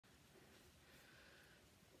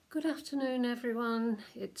Good afternoon, everyone.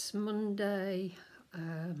 It's Monday,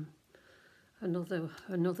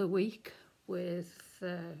 another week with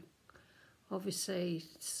obviously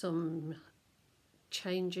some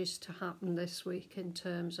changes to happen this week in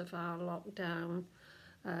terms of our lockdown.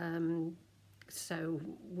 So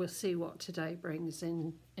we'll see what today brings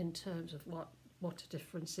in terms of what a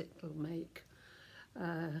difference it will make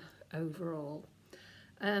overall.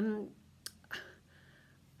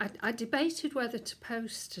 I debated whether to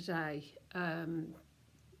post today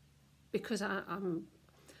because I've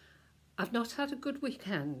not had a good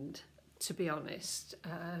weekend, to be honest,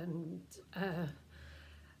 and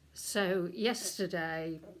so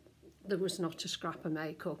yesterday there was not a scrap of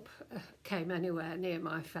makeup came anywhere near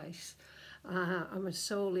my face. I was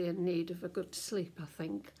sorely in need of a good sleep, I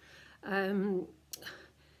think.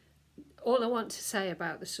 All I want to say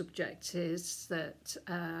about the subject is that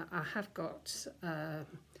I have got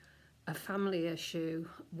a family issue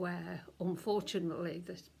where, unfortunately,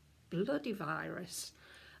 this bloody virus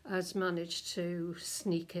has managed to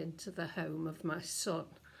sneak into the home of my son.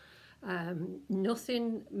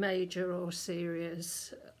 Nothing major or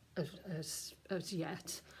serious as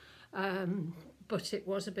yet, but it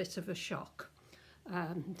was a bit of a shock.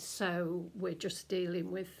 So we're just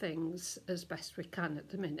dealing with things as best we can at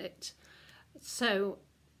the minute. So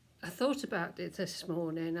I thought about it this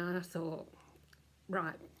morning and I thought,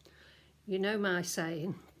 right, you know my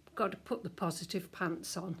saying, got to put the positive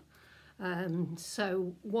pants on.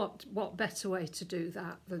 So what better way to do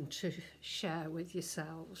that than to share with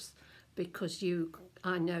yourselves, because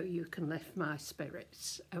I know you can lift my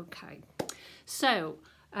spirits. Okay, so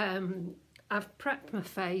I've prepped my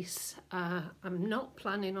face. I'm not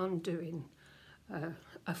planning on doing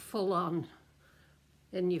a full-on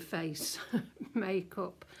in your face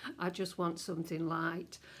makeup. I just want something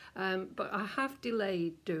light, but I have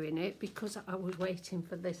delayed doing it because I was waiting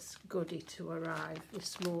for this goodie to arrive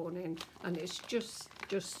this morning, and it's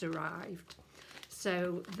just arrived.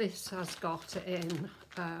 So this has got in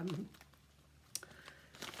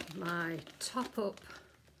my top up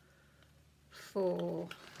for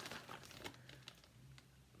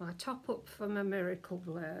my Miracle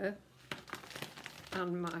Blur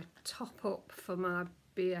and my top up for my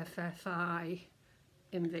BFFI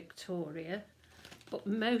in Victoria, but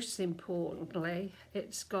most importantly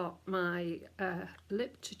it's got my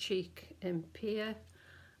lip to cheek in Pia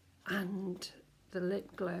and the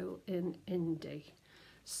lip glow in Indie.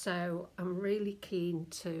 So I'm really keen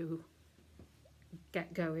to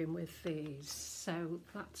get going with these, so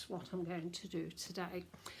that's what I'm going to do today.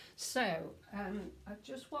 So I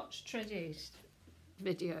just watched Triddy's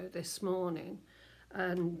video this morning,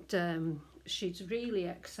 and she's really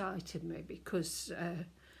excited me because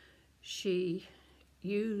she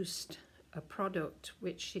used a product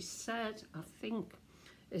which she said I think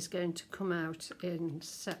is going to come out in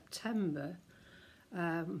September,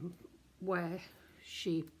 where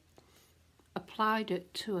she applied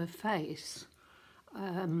it to her face,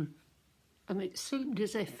 and it seemed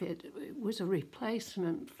as if it was a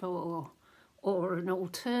replacement for or an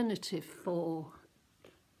alternative for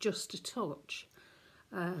Just a Touch.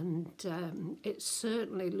 And it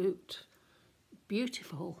certainly looked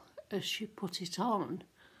beautiful as she put it on.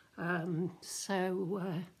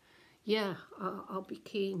 Yeah, I'll be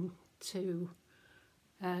keen to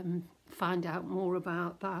find out more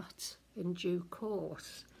about that in due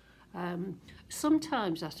course.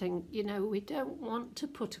 Sometimes I think, we don't want to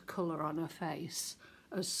put a colour on her face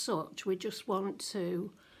as such. We just want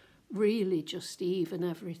to really just even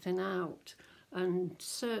everything out. And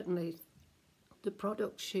certainly the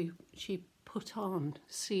products she put on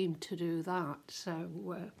seemed to do that,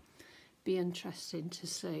 so be interesting to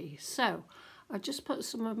see. So I just put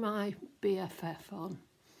some of my BFF on,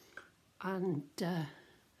 and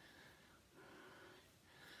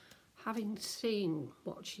having seen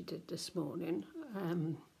what she did this morning,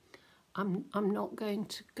 I'm not going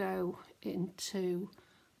to go into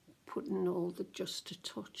putting all the Just a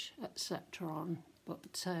Touch etc. on,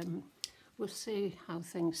 but we'll see how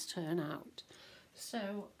things turn out.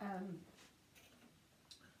 So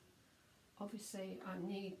obviously I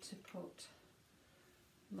need to put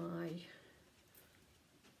my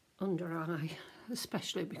under eye,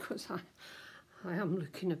 especially because I am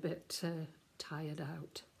looking a bit tired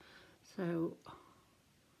out. So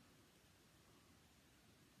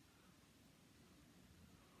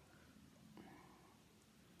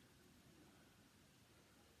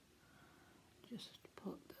just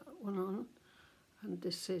put that one on, and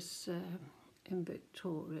this is in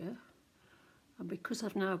Victoria, and because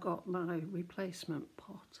I've now got my replacement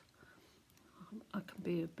pot, I can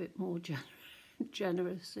be a bit more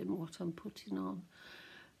generous in what I'm putting on.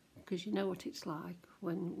 because you know what it's like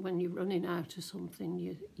when you're running out of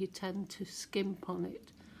something, you tend to skimp on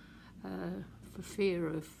it for fear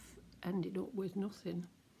of ending up with nothing.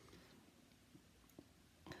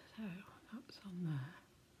 So that's on there.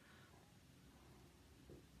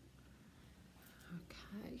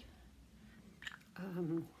 Okay.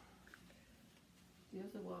 The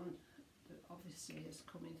other one that obviously is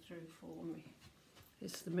coming through for me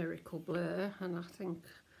is the Miracle Blur, and I think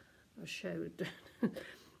I showed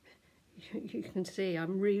you can see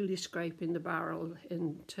I'm really scraping the barrel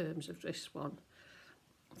in terms of this one.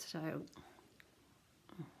 So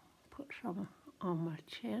put some on my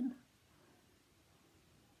chin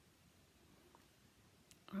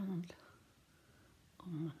and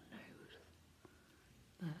on my nose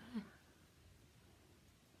there.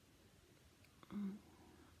 And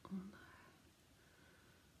on there.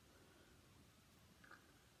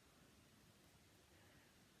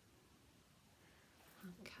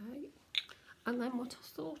 Okay. And then what I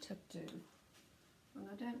thought I'd do, and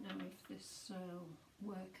I don't know if this will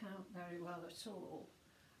work out very well at all,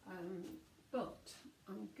 but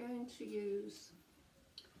I'm going to use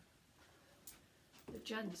the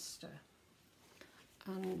Genster,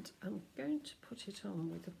 and I'm going to put it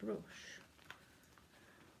on with a brush,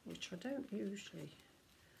 which I don't usually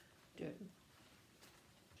do.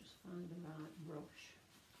 Just find the right brush.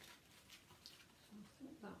 So I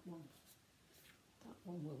think that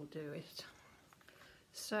one will do it.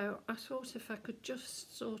 So I thought if I could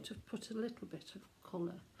just sort of put a little bit of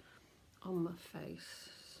colour on my face.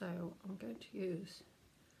 So I'm going to use,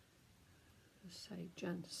 say,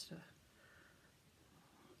 Genster.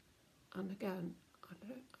 And again,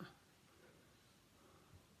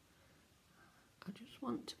 I just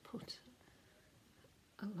want to put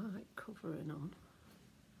a light covering on.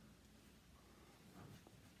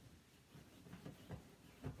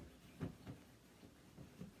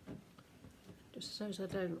 Just so as I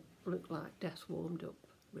don't look like death warmed up,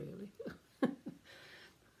 really.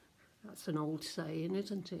 That's an old saying,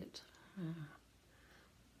 isn't it?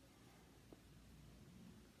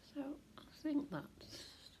 So I think that's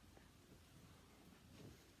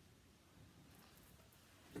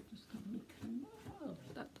just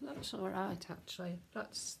that's all right actually.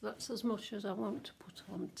 That's as much as I want to put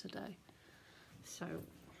on today. So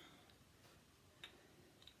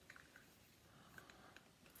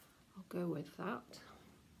I'll go with that.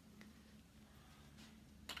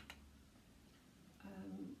 I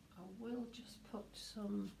will just put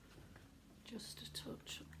just a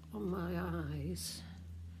touch on my eyes,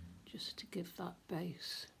 just to give that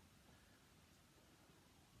base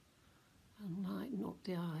and lighten up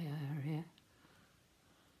the eye area.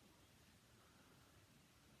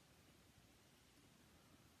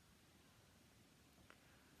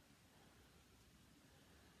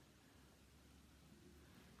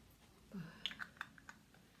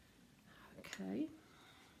 Okay,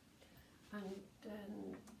 and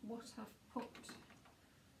then what I've put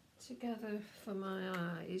together for my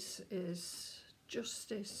eyes is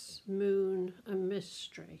Justice, Moon and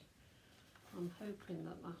Mystery. I'm hoping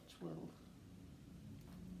that will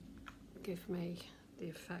give me the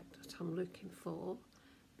effect that I'm looking for,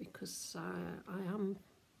 because I am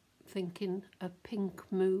thinking a pink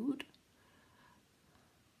mood,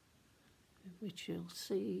 which you'll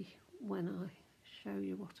see when I show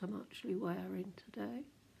you what I'm actually wearing today.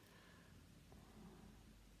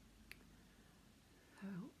 So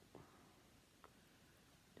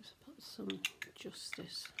just put some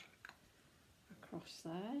Justice across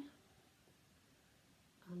there,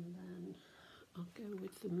 and then I'll go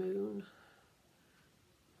with the Moon.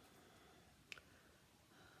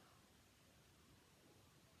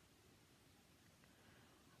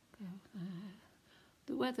 Go there.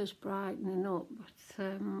 The weather's brightening up, but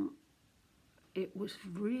it was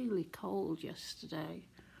really cold yesterday,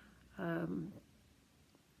 so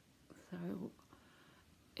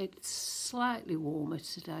it's slightly warmer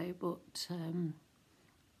today, but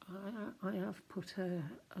I have put a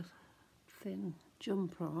thin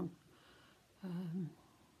jumper on.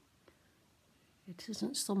 It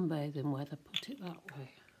isn't sunbathing weather, put it that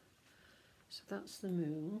way. So that's the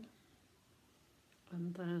Moon,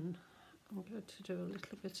 and then I'm going to do a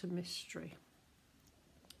little bit of Mystery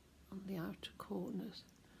on the outer corners,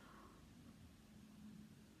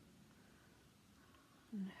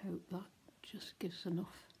 and hope that just gives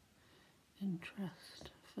enough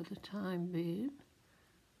interest for the time being.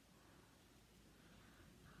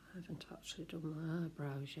 I haven't actually done my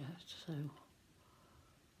eyebrows yet, so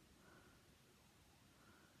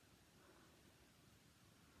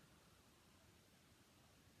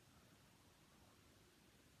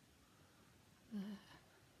there. I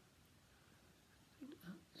think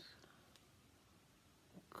that's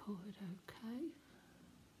covered okay.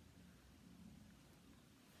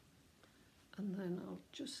 And then I'll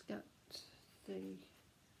just get the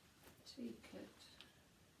tea kit,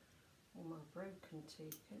 or my broken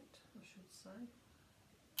tea kit, I should say.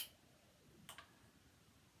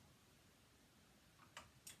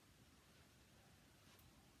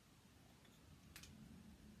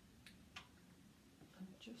 And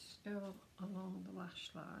just go along the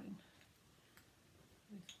lash line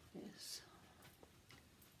with this.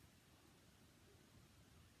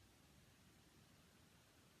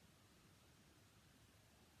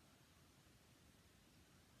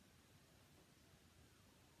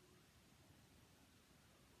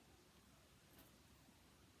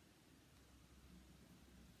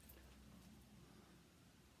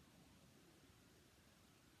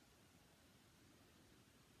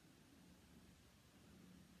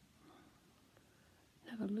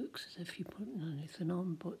 Never looks as if you're putting anything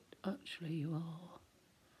on, but actually you are.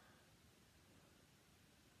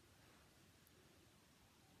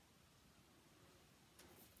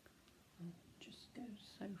 And just go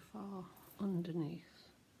so far underneath.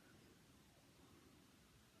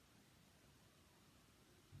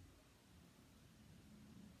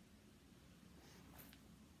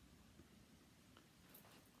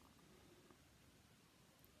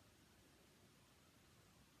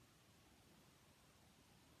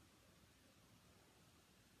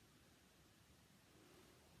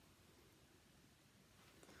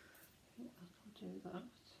 That'll do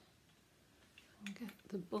that. And get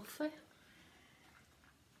the buffer.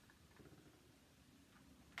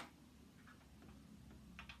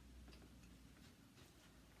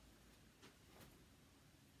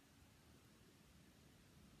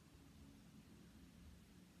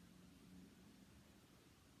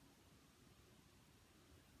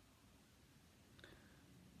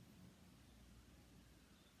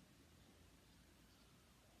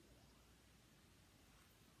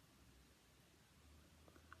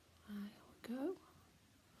 There we go.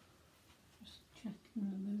 Just checking the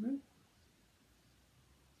mirror.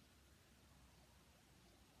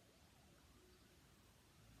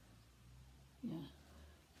 Yeah.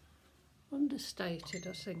 Understated,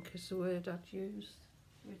 I think, is the word I'd use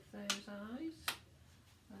with those eyes.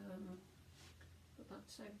 But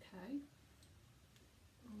that's okay.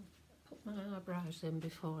 I'll put my eyebrows in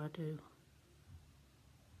before I do.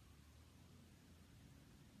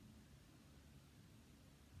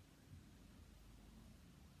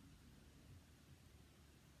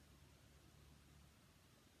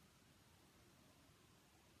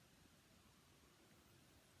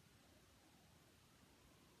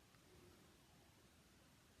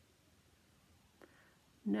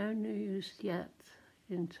 No news yet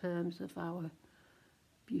in terms of our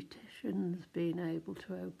beauticians being able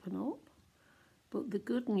to open up, but the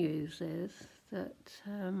good news is that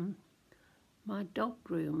my dog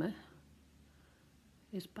groomer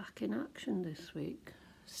is back in action this week,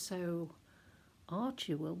 so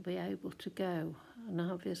Archie will be able to go and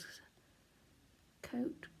have his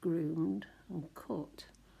coat groomed and cut.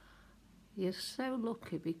 He is so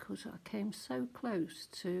lucky because I came so close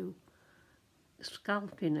to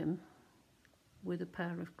scalping him with a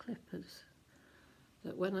pair of clippers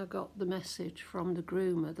that when I got the message from the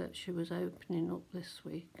groomer that she was opening up this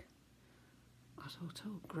week, I thought,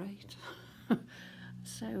 oh great.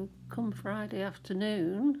 So come Friday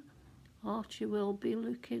afternoon, Archie will be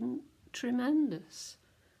looking tremendous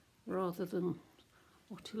rather than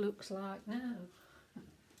what he looks like now.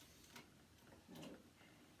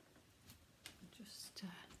 Just take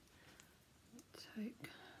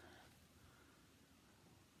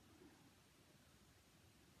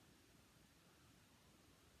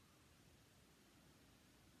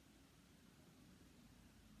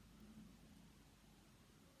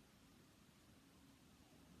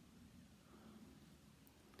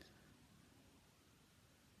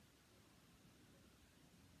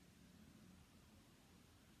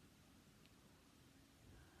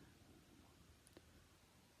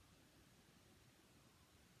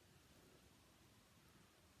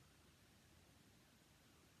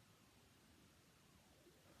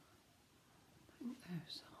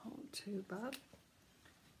those aren't too bad.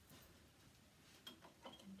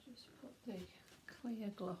 And just put the clear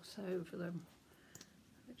gloss over them,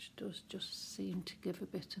 which does just seem to give a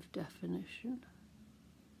bit of definition.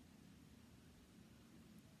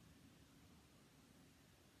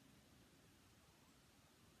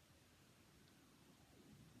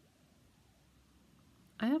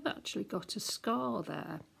 I have actually got a scar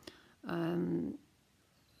there,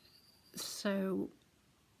 so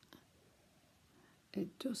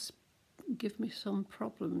it does give me some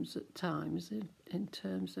problems at times in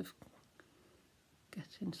terms of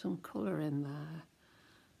getting some colour in there.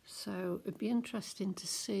 So it'd be interesting to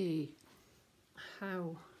see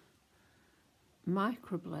how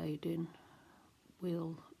microblading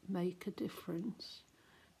will make a difference.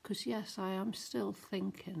 Because yes, I am still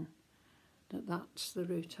thinking that that's the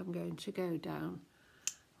route I'm going to go down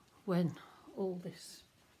when all this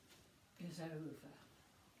is over.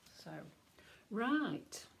 So,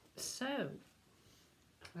 right, so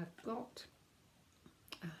I've got,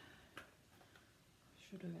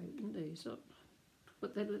 should have opened these up,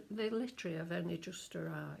 but they literally have only just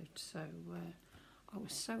arrived, so I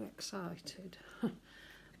was so excited.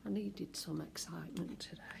 I needed some excitement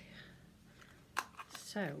today.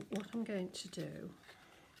 So what I'm going to do,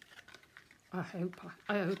 I hope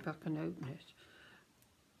I can open it.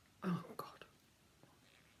 Oh God.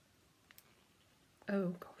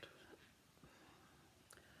 Oh God.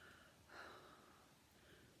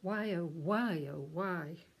 Why, oh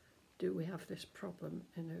why do we have this problem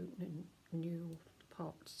in opening new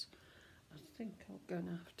pots? I think I'm going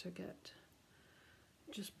to have to get,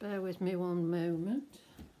 just bear with me one moment.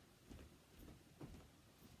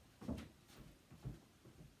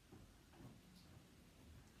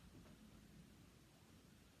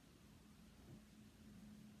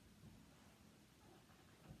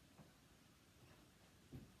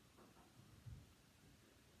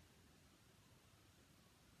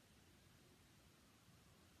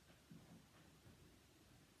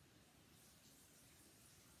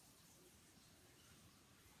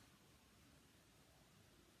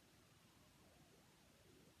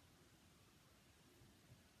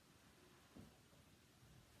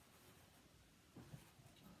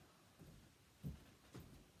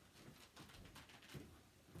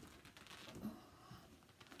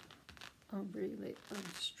 I'm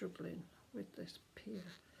struggling with this pier.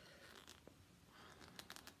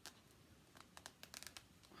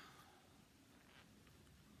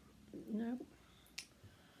 No.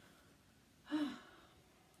 I'll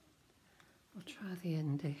try the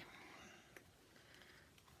indie.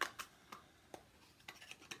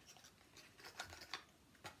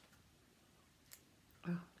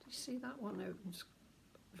 Oh, do you see that one opens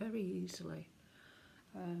very easily?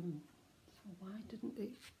 So why didn't the other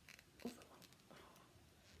one?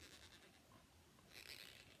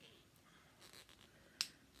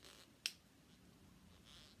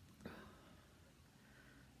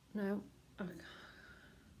 No,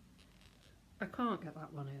 I can't get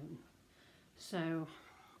that one in. So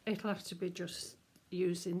it'll have to be just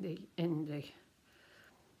using the indie,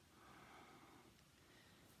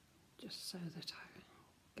 just so that I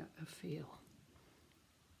get a feel.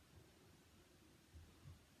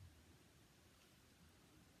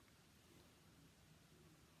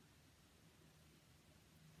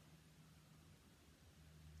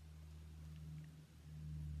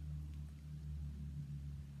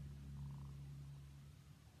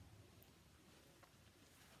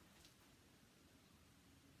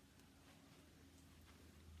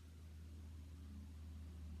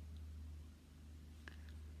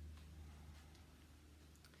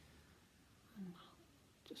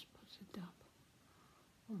 Just put a dab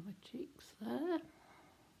on my cheeks there.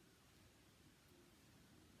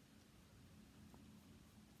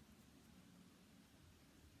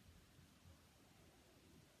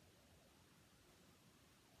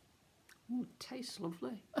 Ooh, it tastes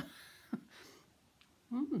lovely.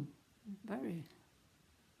 Very,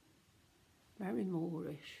 very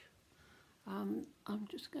moorish. I'm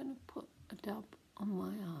just going to put a dab on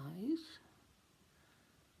my eyes,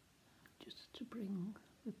 just to bring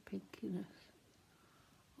the pinkiness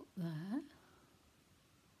up there.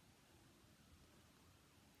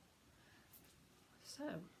 So,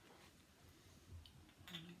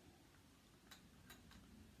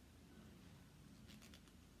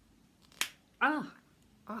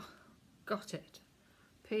 got it.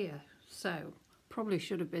 Pier. So, probably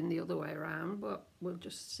should have been the other way around, but we'll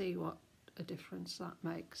just see what a difference that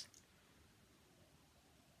makes.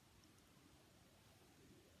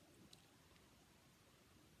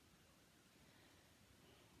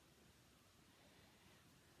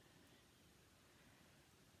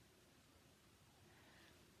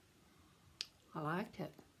 I like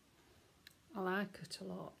it. I like it a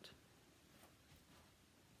lot.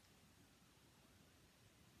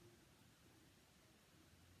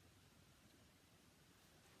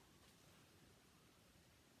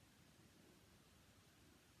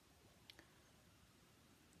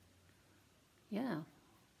 Yeah.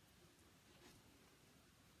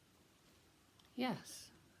 Yes.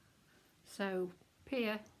 So,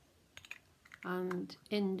 pear and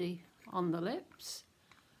indie on the lips.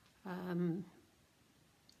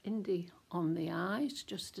 Indie on the eyes,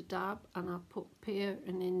 just a dab, and I'll put Pear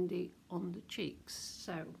and Indie on the cheeks.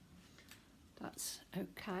 So that's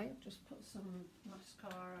okay. I'll just put some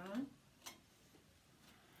mascara on.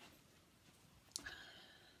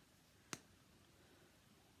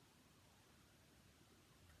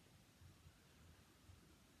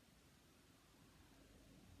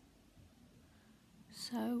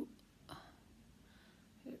 So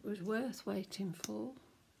it was worth waiting for.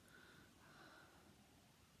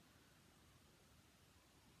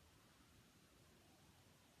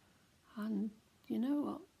 And you know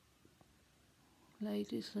what,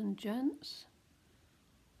 ladies and gents,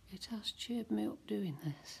 it has cheered me up doing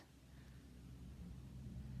this.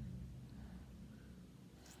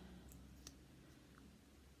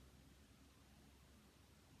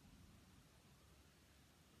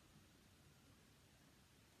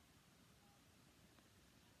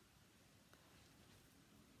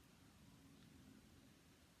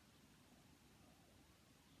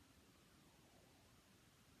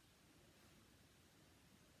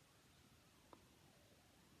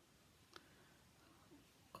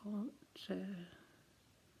 Can't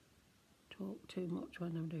talk too much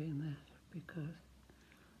when I'm doing this because,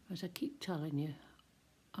 as I keep telling you,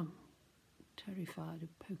 I'm terrified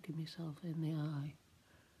of poking myself in the eye.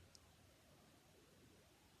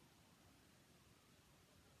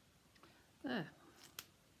 There.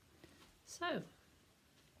 So,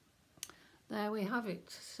 there we have it.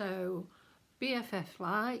 So, BFF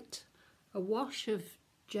Light, a wash of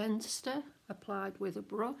Genster applied with a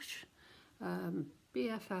brush,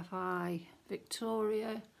 BFFI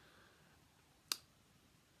Victoria,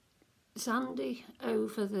 Sandy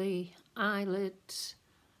over the eyelids,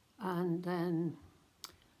 and then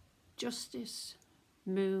Justice,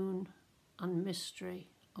 Moon and Mystery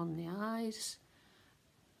on the eyes,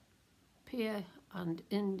 Pear and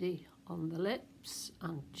Indie on the lips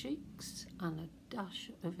and cheeks, and a dash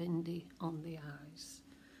of Indie on the eyes.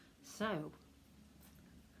 So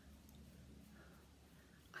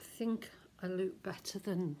I think I look better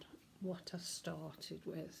than what I started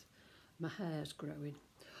with. My hair's growing,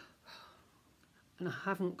 and I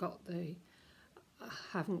haven't got the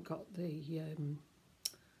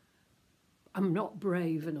I'm not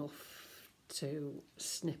brave enough to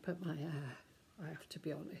snip at my hair, I have to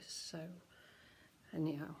be honest. So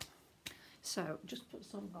anyhow, so just put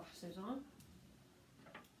some glasses on.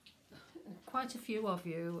 Quite a few of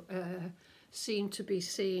you seem to be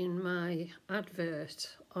seeing my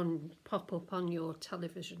advert pop up on your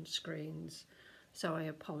television screens, so I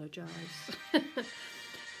apologise.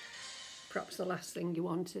 Perhaps the last thing you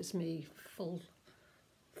want is me full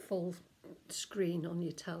screen on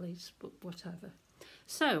your tellies, but whatever.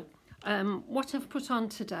 So what I've put on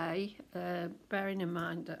today, bearing in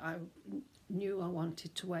mind that I knew I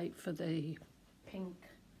wanted to wait for the pink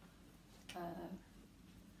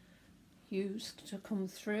hues to come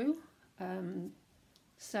through.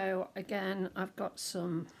 So again, I've got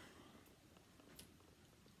some,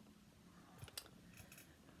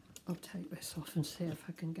 I'll take this off and see if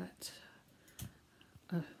I can get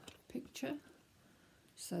a picture.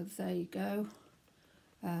 So there you go.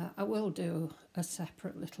 I will do a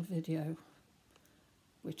separate little video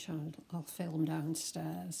which I'll film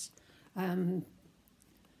downstairs.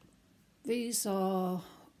 These are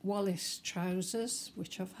Wallace trousers,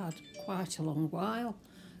 which I've had quite a long while.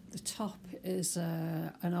 The top is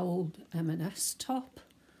an old M&S top,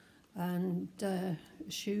 and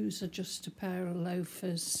shoes are just a pair of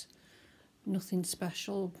loafers. Nothing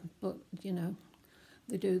special, but you know,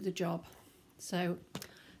 they do the job. So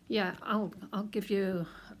yeah, I'll give you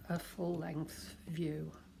a full length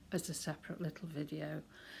view as a separate little video.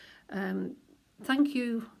 Thank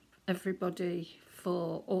you everybody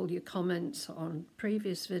for all your comments on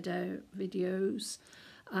previous videos,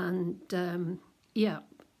 and yeah,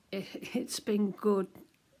 it's been good.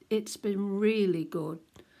 It's been really good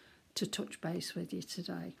to touch base with you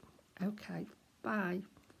today. Okay, bye.